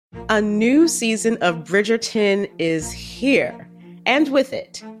A new season of Bridgerton is here. And with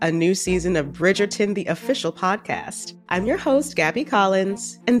it, a new season of Bridgerton, the official podcast. I'm your host, Gabby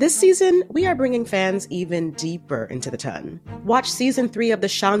Collins, and this season, we are bringing fans even deeper into the ton. Watch season 3 of the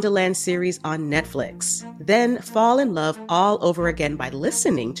Shondaland series on Netflix. Then fall in love all over again by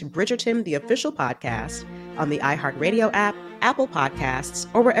listening to Bridgerton, the official podcast, on the iHeartRadio app, Apple Podcasts,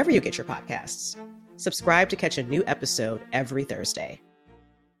 or wherever you get your podcasts. Subscribe to catch a new episode every Thursday.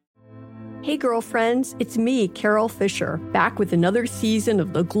 Hey girlfriends, it's me, Carol Fisher, back with another season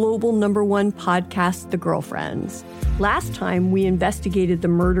of the global #1 podcast, The Girlfriends. Last time, we investigated the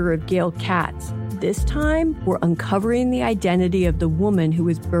murder of Gail Katz. This time, we're uncovering the identity of the woman who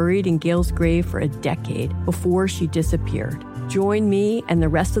was buried in Gail's grave for a decade before she disappeared. Join me and the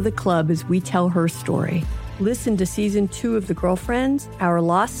rest of the club as we tell her story. Listen to Season 2 of The Girlfriends, Our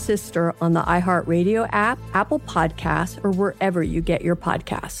Lost Sister on the iHeartRadio app, Apple Podcasts, or wherever you get your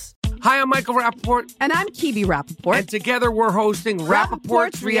podcasts. Hi, I'm Michael Rappaport. And I'm Kibi Rappaport. And together we're hosting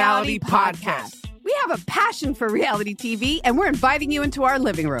Rappaport's Reality Podcast. We have a passion for reality TV, and we're inviting you into our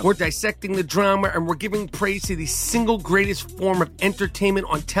living room. We're dissecting the drama, and we're giving praise to the single greatest form of entertainment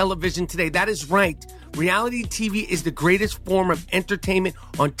on television today. That is right. Reality TV is the greatest form of entertainment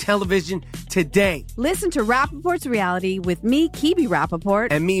on television today. Listen to Rappaport's Reality with me, Kibi Rappaport.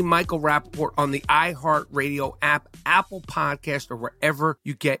 And me, Michael Rappaport, on the iHeartRadio app, Apple Podcast, or wherever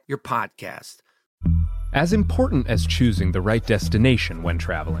you get your podcast. As important as choosing the right destination when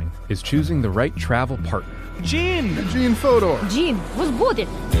traveling is choosing the right travel partner. Gene Fodor. Gene, was будет?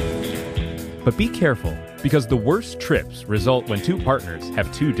 But be careful, because the worst trips result when two partners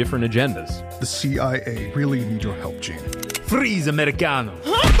have two different agendas. The CIA really need your help, Gene. Freeze, Americano.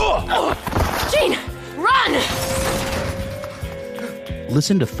 Gene, run!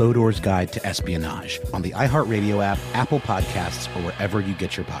 Listen to Fodor's Guide to Espionage on the iHeartRadio app, Apple Podcasts, or wherever you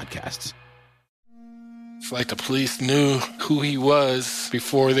get your podcasts. It's like the police knew who he was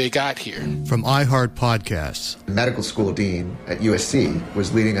before they got here. From iHeart Podcasts. The medical school dean at USC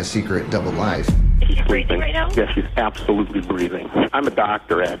was leading a secret double life. Is he breathing right now? Yes, he's absolutely breathing. I'm a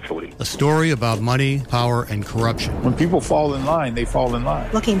doctor, actually. A story about money, power, and corruption. When people fall in line, they fall in line.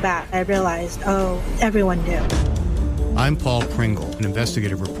 Looking back, I realized, everyone knew. I'm Paul Pringle, an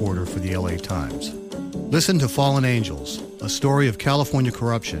investigative reporter for the LA Times. Listen to Fallen Angels, a story of California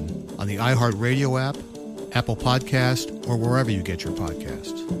corruption on the iHeartRadio app, Apple Podcast, or wherever you get your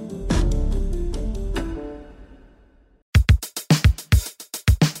podcasts.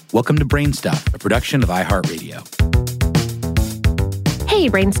 Welcome to Brain Stuff, a production of iHeartRadio. Hey,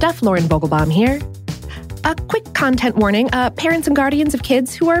 Brain Stuff, Lauren Vogelbaum here. A quick content warning. Parents and guardians of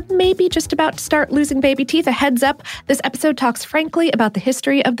kids who are maybe just about to start losing baby teeth, a heads up. This episode talks frankly about the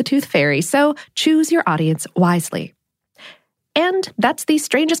history of the tooth fairy, so choose your audience wisely. And that's the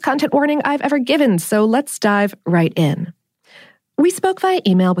strangest content warning I've ever given, so let's dive right in. We spoke via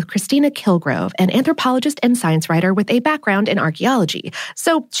email with Christina Kilgrove, an anthropologist and science writer with a background in archaeology,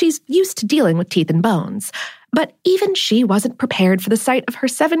 so she's used to dealing with teeth and bones. But even she wasn't prepared for the sight of her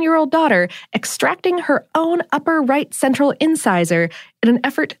 7-year-old daughter extracting her own upper right central incisor in an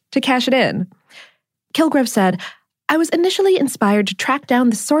effort to cash it in. Kilgrove said, I was initially inspired to track down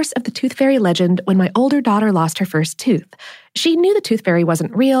the source of the tooth fairy legend when my older daughter lost her first tooth. She knew the tooth fairy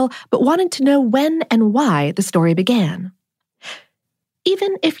wasn't real, but wanted to know when and why the story began.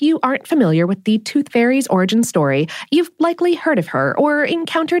 Even if you aren't familiar with the tooth fairy's origin story, you've likely heard of her or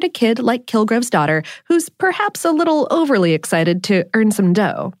encountered a kid like Kilgrove's daughter who's perhaps a little overly excited to earn some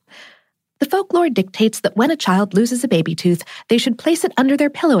dough. The folklore dictates that when a child loses a baby tooth, they should place it under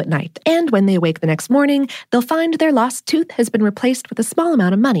their pillow at night, and when they wake the next morning, they'll find their lost tooth has been replaced with a small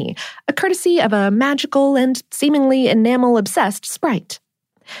amount of money, a courtesy of a magical and seemingly enamel-obsessed sprite.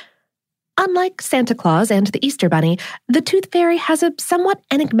 Unlike Santa Claus and the Easter Bunny, the tooth fairy has a somewhat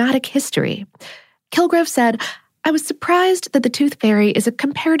enigmatic history. Kilgrove said, I was surprised that the tooth fairy is a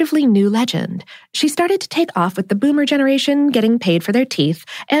comparatively new legend. She started to take off with the boomer generation getting paid for their teeth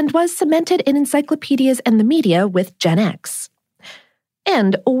and was cemented in encyclopedias and the media with Gen X.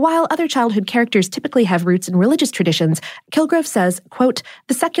 And while other childhood characters typically have roots in religious traditions, Kilgrove says, quote,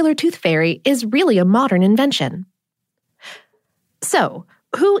 the secular tooth fairy is really a modern invention. So,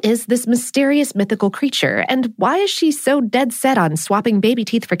 who is this mysterious mythical creature, and why is she so dead set on swapping baby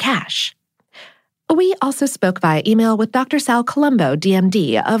teeth for cash? We also spoke via email with Dr. Sal Colombo,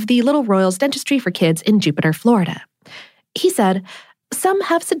 DMD, of the Little Royals Dentistry for Kids in Jupiter, Florida. He said, some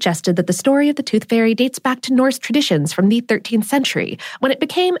have suggested that the story of the tooth fairy dates back to Norse traditions from the 13th century, when it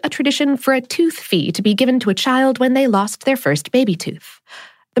became a tradition for a tooth fee to be given to a child when they lost their first baby tooth.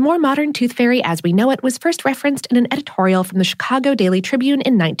 The more modern tooth fairy as we know it was first referenced in an editorial from the Chicago Daily Tribune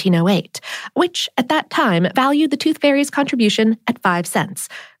in 1908, which at that time valued the tooth fairy's contribution at 5 cents,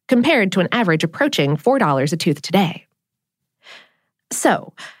 compared to an average approaching $4 a tooth today.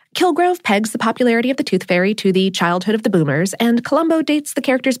 So, Kilgrove pegs the popularity of the tooth fairy to the childhood of the boomers, and Columbo dates the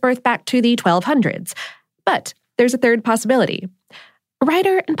character's birth back to the 1200s. But there's a third possibility.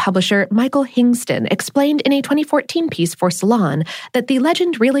 Writer and publisher Michael Hingston explained in a 2014 piece for Salon that the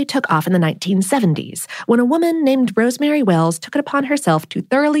legend really took off in the 1970s, when a woman named Rosemary Wells took it upon herself to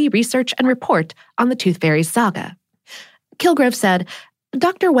thoroughly research and report on the Tooth Fairy's saga. Kilgrove said,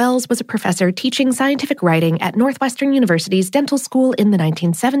 Dr. Wells was a professor teaching scientific writing at Northwestern University's dental school in the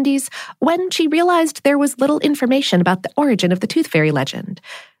 1970s when she realized there was little information about the origin of the Tooth Fairy legend.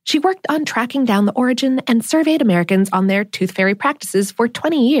 She worked on tracking down the origin and surveyed Americans on their tooth fairy practices for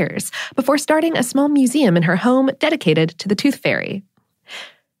 20 years before starting a small museum in her home dedicated to the tooth fairy.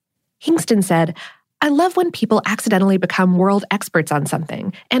 Hingston said, I love when people accidentally become world experts on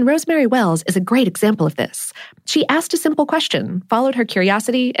something, and Rosemary Wells is a great example of this. She asked a simple question, followed her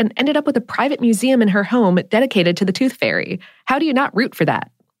curiosity, and ended up with a private museum in her home dedicated to the tooth fairy. How do you not root for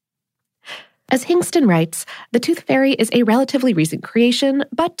that? As Hingston writes, the tooth fairy is a relatively recent creation,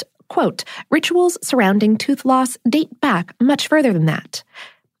 but, quote, rituals surrounding tooth loss date back much further than that.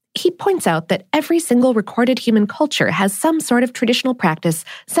 He points out that every single recorded human culture has some sort of traditional practice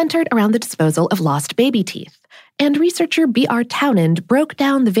centered around the disposal of lost baby teeth. And researcher B.R. Townend broke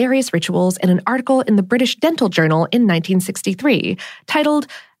down the various rituals in an article in the British Dental Journal in 1963, titled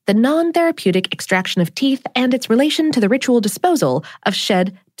The Non-Therapeutic Extraction of Teeth and Its Relation to the Ritual Disposal of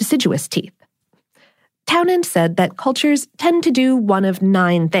Shed Deciduous Teeth. Townend said that cultures tend to do one of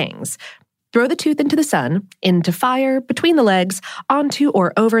 9 things. Throw the tooth into the sun, into fire, between the legs, onto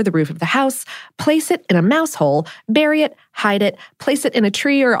or over the roof of the house, place it in a mouse hole, bury it, hide it, place it in a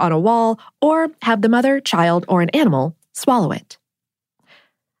tree or on a wall, or have the mother, child, or an animal swallow it.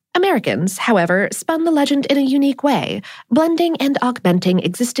 Americans, however, spun the legend in a unique way, blending and augmenting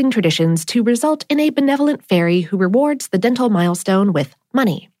existing traditions to result in a benevolent fairy who rewards the dental milestone with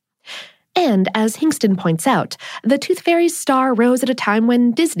money. And, as Hingston points out, the Tooth Fairy's star rose at a time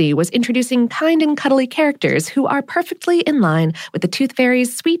when Disney was introducing kind and cuddly characters who are perfectly in line with the Tooth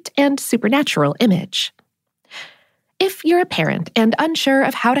Fairy's sweet and supernatural image. If you're a parent and unsure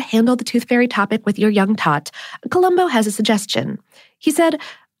of how to handle the Tooth Fairy topic with your young tot, Columbo has a suggestion. He said,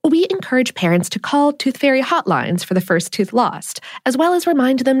 we encourage parents to call Tooth Fairy hotlines for the first tooth lost, as well as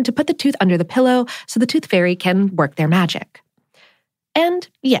remind them to put the tooth under the pillow so the Tooth Fairy can work their magic. And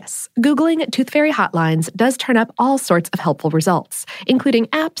yes, Googling Tooth Fairy hotlines does turn up all sorts of helpful results, including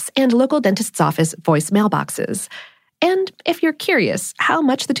apps and local dentist's office voice mailboxes. And if you're curious how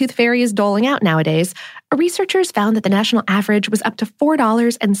much the Tooth Fairy is doling out nowadays, researchers found that the national average was up to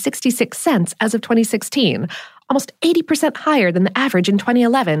 $4.66 as of 2016, almost 80% higher than the average in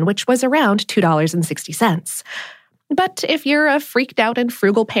 2011, which was around $2.60. But if you're a freaked out and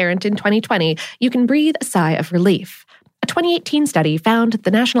frugal parent in 2020, you can breathe a sigh of relief. A 2018 study found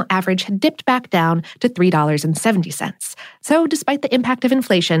the national average had dipped back down to $3.70. So despite the impact of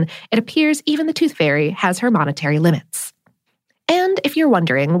inflation, it appears even the Tooth Fairy has her monetary limits. And if you're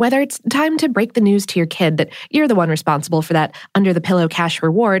wondering whether it's time to break the news to your kid that you're the one responsible for that under-the-pillow cash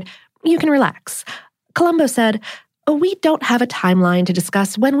reward, you can relax. Columbo said, we don't have a timeline to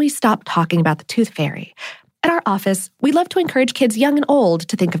discuss when we stop talking about the Tooth Fairy. At our office, we love to encourage kids young and old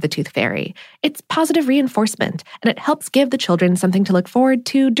to think of the Tooth Fairy. It's positive reinforcement, and it helps give the children something to look forward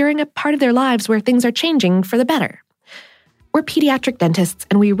to during a part of their lives where things are changing for the better. We're pediatric dentists,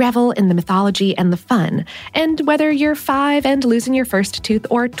 and we revel in the mythology and the fun. And whether you're 5 and losing your first tooth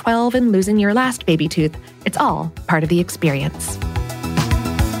or 12 and losing your last baby tooth, it's all part of the experience.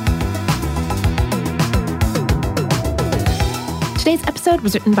 Today's episode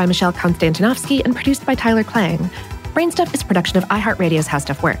was written by Michelle Konstantinovsky and produced by Tyler Klang. Brainstuff is a production of iHeartRadio's How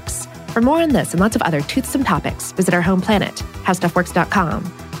Stuff Works. For more on this and lots of other toothsome topics, visit our home planet,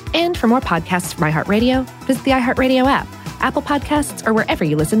 howstuffworks.com. And for more podcasts from iHeartRadio, visit the iHeartRadio app, Apple Podcasts, or wherever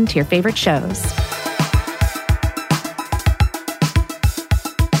you listen to your favorite shows.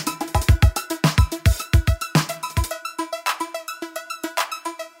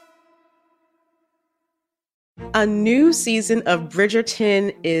 A new season of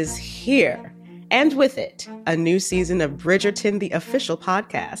Bridgerton is here. And with it, a new season of Bridgerton, the official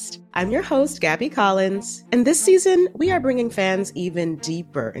podcast. I'm your host, Gabby Collins, and this season, we are bringing fans even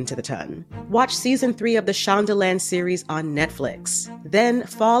deeper into the ton. Watch season 3 of the Shondaland series on Netflix. Then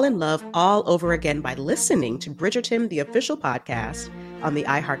fall in love all over again by listening to Bridgerton, the official podcast, on the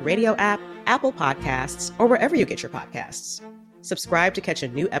iHeartRadio app, Apple Podcasts, or wherever you get your podcasts. Subscribe to catch a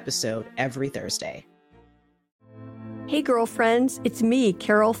new episode every Thursday. Hey girlfriends, it's me,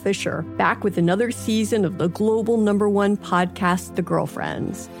 Carol Fisher, back with another season of the global #1 podcast, The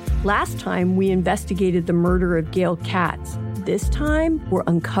Girlfriends. Last time, we investigated the murder of Gail Katz. This time, we're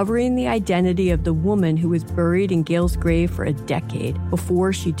uncovering the identity of the woman who was buried in Gail's grave for a decade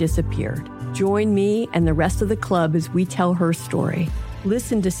before she disappeared. Join me and the rest of the club as we tell her story.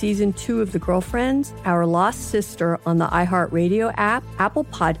 Listen to Season 2 of The Girlfriends, Our Lost Sister on the iHeartRadio app, Apple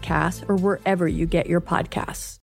Podcasts, or wherever you get your podcasts.